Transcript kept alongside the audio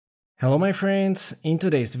Hello my friends, in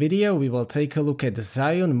today's video we will take a look at the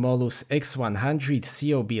Zhiyun MOLUS X100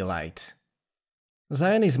 COB light.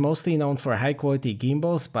 Zhiyun is mostly known for high quality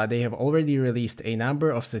gimbals, but they have already released a number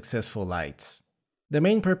of successful lights. The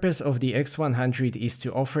main purpose of the X100 is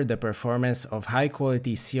to offer the performance of high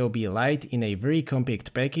quality COB light in a very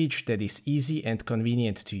compact package that is easy and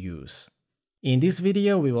convenient to use. In this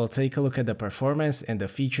video we will take a look at the performance and the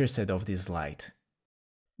feature set of this light.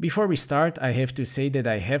 Before we start, I have to say that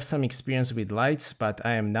I have some experience with lights, but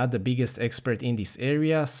I am not the biggest expert in this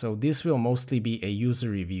area, so this will mostly be a user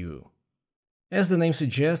review. As the name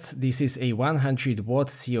suggests, this is a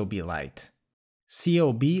 100-watt COB light.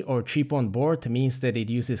 COB or chip on board means that it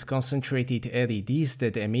uses concentrated LEDs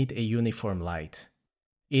that emit a uniform light.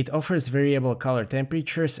 It offers variable color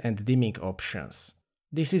temperatures and dimming options.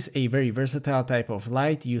 This is a very versatile type of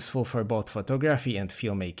light useful for both photography and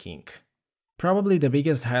filmmaking. Probably the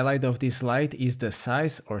biggest highlight of this light is the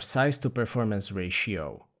size or size to performance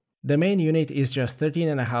ratio. The main unit is just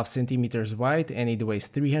 13.5 cm wide and it weighs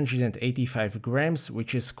 385 grams,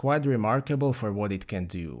 which is quite remarkable for what it can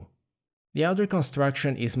do. The outer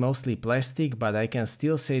construction is mostly plastic, but I can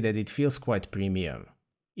still say that it feels quite premium.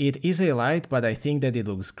 It is a light, but I think that it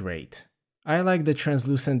looks great. I like the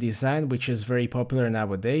translucent design, which is very popular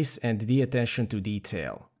nowadays, and the attention to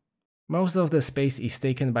detail. Most of the space is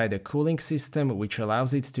taken by the cooling system, which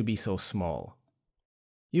allows it to be so small.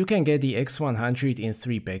 You can get the X100 in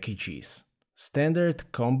 3 packages: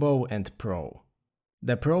 Standard, Combo and Pro.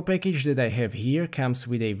 The Pro package that I have here comes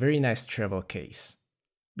with a very nice travel case.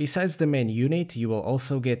 Besides the main unit, you will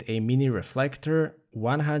also get a mini reflector,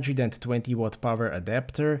 120-watt power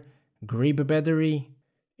adapter, grip battery,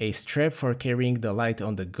 a strap for carrying the light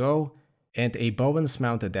on the go, and a Bowens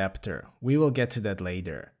mount adapter. We will get to that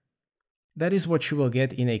later. That is what you will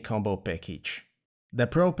get in a combo package. The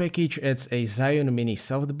Pro package adds a Zhiyun mini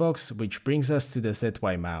softbox, which brings us to the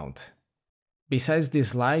ZY mount. Besides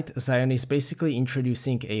this light, Zhiyun is basically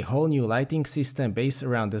introducing a whole new lighting system based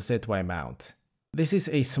around the ZY mount. This is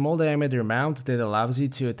a small diameter mount that allows you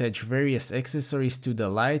to attach various accessories to the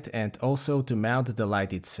light and also to mount the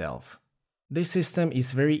light itself. This system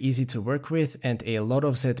is very easy to work with and a lot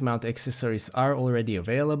of Z-mount accessories are already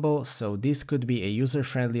available, so this could be a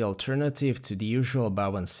user-friendly alternative to the usual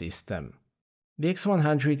Bowens system. The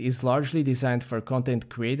X100 is largely designed for content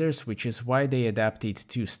creators, which is why they adapted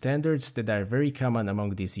 2 standards that are very common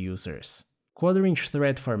among these users: 1/4-inch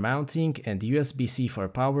thread for mounting and USB-C for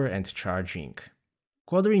power and charging.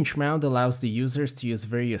 1/4-inch mount allows the users to use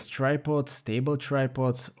various tripods, table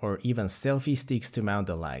tripods, or even selfie sticks to mount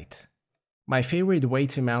the light. My favorite way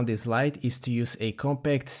to mount this light is to use a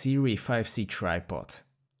compact Series 5C tripod.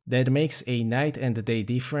 That makes a night and day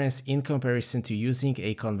difference in comparison to using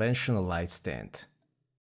a conventional light stand.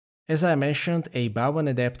 As I mentioned, a Bowens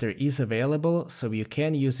adapter is available, so you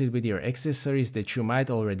can use it with your accessories that you might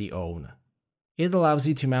already own. It allows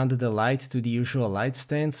you to mount the light to the usual light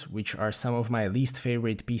stands, which are some of my least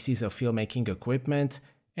favorite pieces of filmmaking equipment,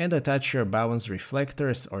 and attach your Bowens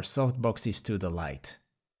reflectors or softboxes to the light.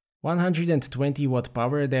 120-watt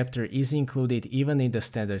power adapter is included even in the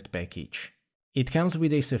standard package. It comes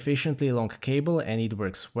with a sufficiently long cable and it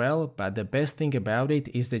works well, but the best thing about it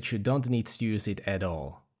is that you don't need to use it at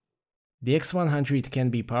all. The X100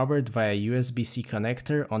 can be powered via USB-C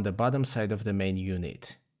connector on the bottom side of the main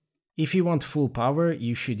unit. If you want full power,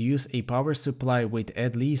 you should use a power supply with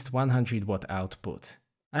at least 100-watt output.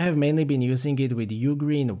 I have mainly been using it with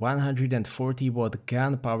Ugreen 140-watt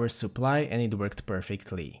GAN power supply and it worked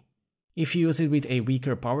perfectly. If you use it with a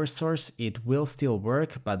weaker power source, it will still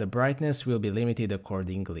work, but the brightness will be limited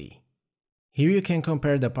accordingly. Here you can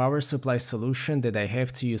compare the power supply solution that I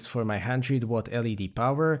have to use for my 100-watt LED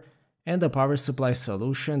power and the power supply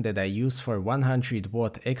solution that I use for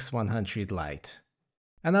 100-watt X100 light.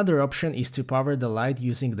 Another option is to power the light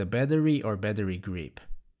using the battery or battery grip.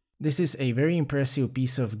 This is a very impressive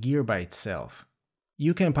piece of gear by itself.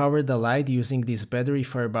 You can power the light using this battery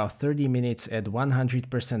for about 30 minutes at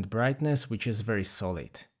 100% brightness, which is very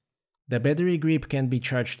solid. The battery grip can be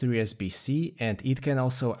charged through USB-C and it can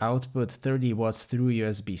also output 30 watts through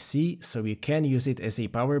USB-C, so you can use it as a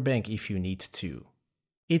power bank if you need to.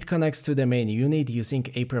 It connects to the main unit using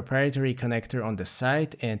a proprietary connector on the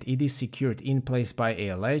side and it is secured in place by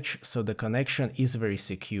a latch, so the connection is very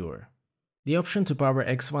secure. The option to power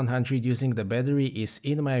X100 using the battery is,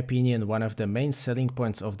 in my opinion, one of the main selling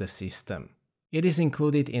points of the system. It is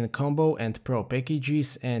included in Combo and Pro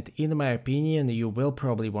packages and, in my opinion, you will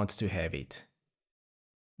probably want to have it.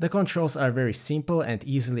 The controls are very simple and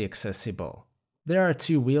easily accessible. There are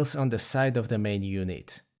 2 wheels on the side of the main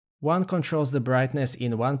unit. One controls the brightness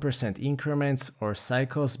in 1% increments or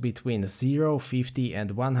cycles between 0, 50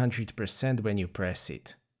 and 100% when you press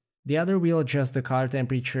it. The other will adjust the color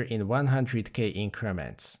temperature in 100K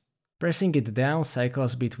increments. Pressing it down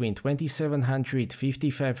cycles between 2700,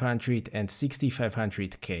 5500 and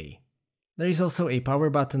 6500K. There is also a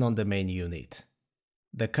power button on the main unit.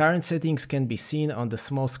 The current settings can be seen on the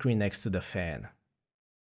small screen next to the fan.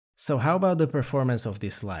 So how about the performance of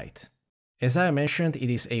this light? As I mentioned,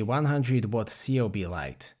 it is a 100W COB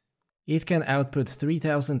light. It can output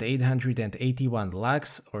 3881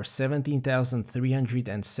 lux or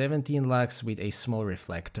 17,317 lux with a small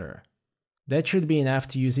reflector. That should be enough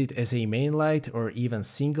to use it as a main light or even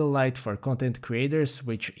single light for content creators,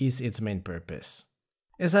 which is its main purpose.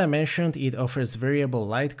 As I mentioned, it offers variable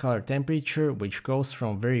light color temperature, which goes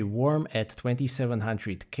from very warm at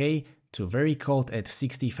 2700K to very cold at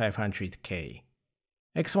 6500K.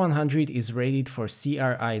 X100 is rated for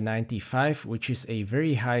CRI 95, which is a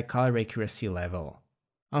very high color accuracy level.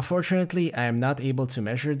 Unfortunately, I am not able to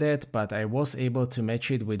measure that, but I was able to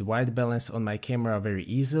match it with white balance on my camera very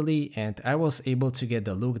easily, and I was able to get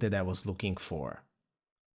the look that I was looking for.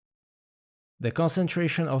 The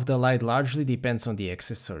concentration of the light largely depends on the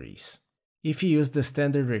accessories. If you use the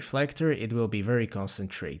standard reflector, it will be very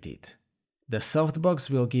concentrated. The softbox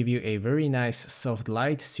will give you a very nice soft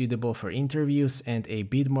light suitable for interviews and a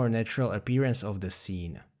bit more natural appearance of the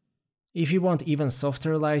scene. If you want even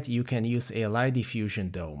softer light, you can use a light diffusion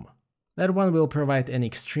dome. That one will provide an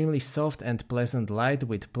extremely soft and pleasant light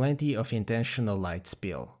with plenty of intentional light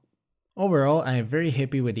spill. Overall, I am very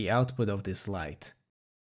happy with the output of this light.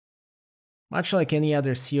 Much like any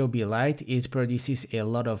other COB light, it produces a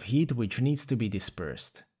lot of heat which needs to be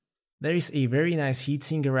dispersed. There is a very nice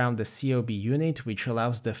heatsink around the COB unit which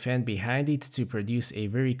allows the fan behind it to produce a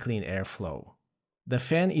very clean airflow. The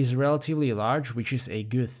fan is relatively large, which is a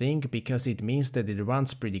good thing because it means that it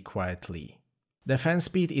runs pretty quietly. The fan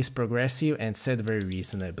speed is progressive and set very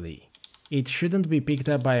reasonably. It shouldn't be picked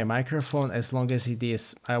up by a microphone as long as it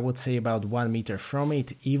is, I would say, about 1 meter from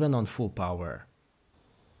it, even on full power.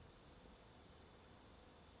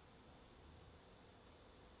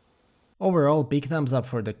 Overall, big thumbs up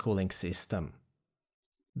for the cooling system.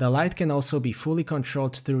 The light can also be fully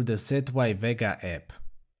controlled through the ZY Vega app.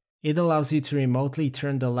 It allows you to remotely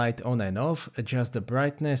turn the light on and off, adjust the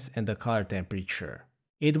brightness and the color temperature.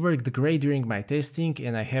 It worked great during my testing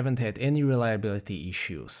and I haven't had any reliability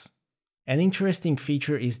issues. An interesting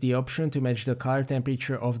feature is the option to match the color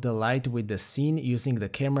temperature of the light with the scene using the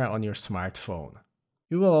camera on your smartphone.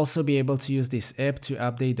 You will also be able to use this app to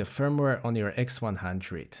update the firmware on your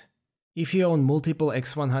X100. If you own multiple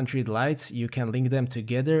X100 lights, you can link them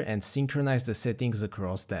together and synchronize the settings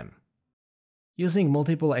across them. Using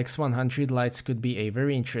multiple X100 lights could be a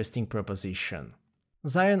very interesting proposition.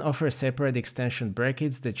 Zhiyun offers separate extension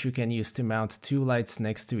brackets that you can use to mount two lights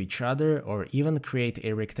next to each other or even create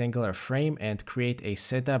a rectangular frame and create a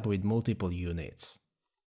setup with multiple units.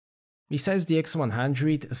 Besides the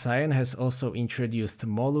X100, Zhiyun has also introduced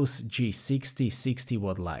MOLUS G60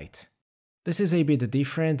 60W light. This is a bit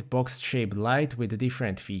different box-shaped light with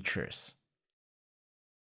different features.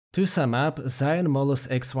 To sum up, Zhiyun MOLUS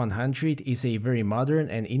X100 is a very modern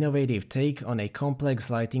and innovative take on a complex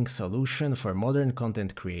lighting solution for modern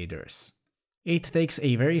content creators. It takes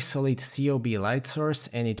a very solid COB light source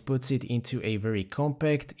and it puts it into a very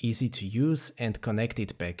compact, easy to use and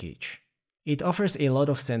connected package. It offers a lot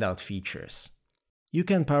of standout features. You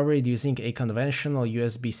can power it using a conventional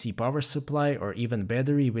USB-C power supply or even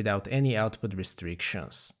battery without any output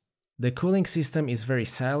restrictions. The cooling system is very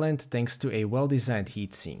silent thanks to a well-designed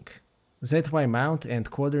heatsink. ZY mount and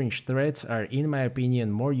quarter-inch threads are in my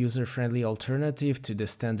opinion more user-friendly alternative to the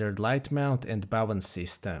standard light mount and bowen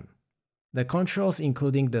system. The controls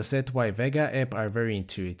including the ZY Vega app are very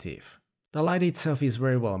intuitive. The light itself is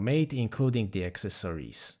very well made, including the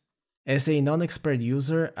accessories. As a non-expert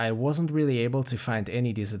user, I wasn't really able to find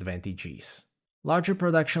any disadvantages. Larger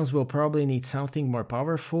productions will probably need something more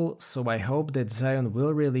powerful, so I hope that Zhiyun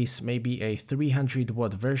will release maybe a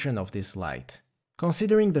 300W version of this light.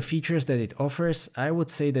 Considering the features that it offers, I would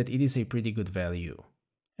say that it is a pretty good value.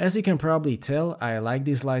 As you can probably tell, I like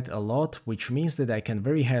this light a lot, which means that I can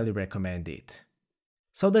very highly recommend it.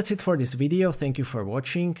 So that's it for this video, thank you for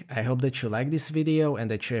watching, I hope that you liked this video and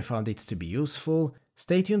that you found it to be useful.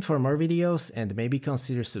 Stay tuned for more videos and maybe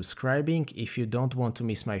consider subscribing if you don't want to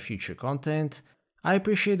miss my future content. I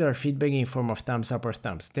appreciate your feedback in form of thumbs up or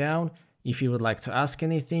thumbs down. If you would like to ask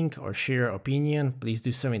anything or share your opinion, please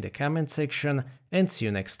do so in the comment section and see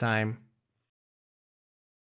you next time.